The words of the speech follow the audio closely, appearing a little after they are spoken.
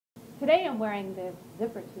Today I'm wearing this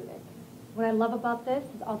zipper tunic. What I love about this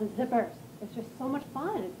is all the zippers. It's just so much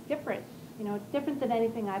fun. It's different. You know, it's different than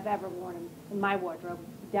anything I've ever worn in my wardrobe,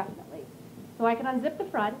 definitely. So I can unzip the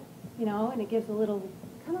front, you know, and it gives a little,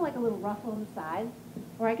 kind of like a little ruffle on the side.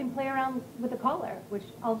 Or I can play around with the collar, which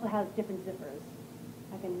also has different zippers.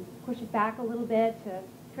 I can push it back a little bit to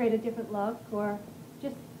create a different look, or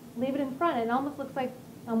just leave it in front. It almost looks like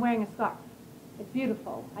I'm wearing a scarf. It's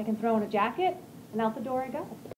beautiful. I can throw on a jacket, and out the door I go.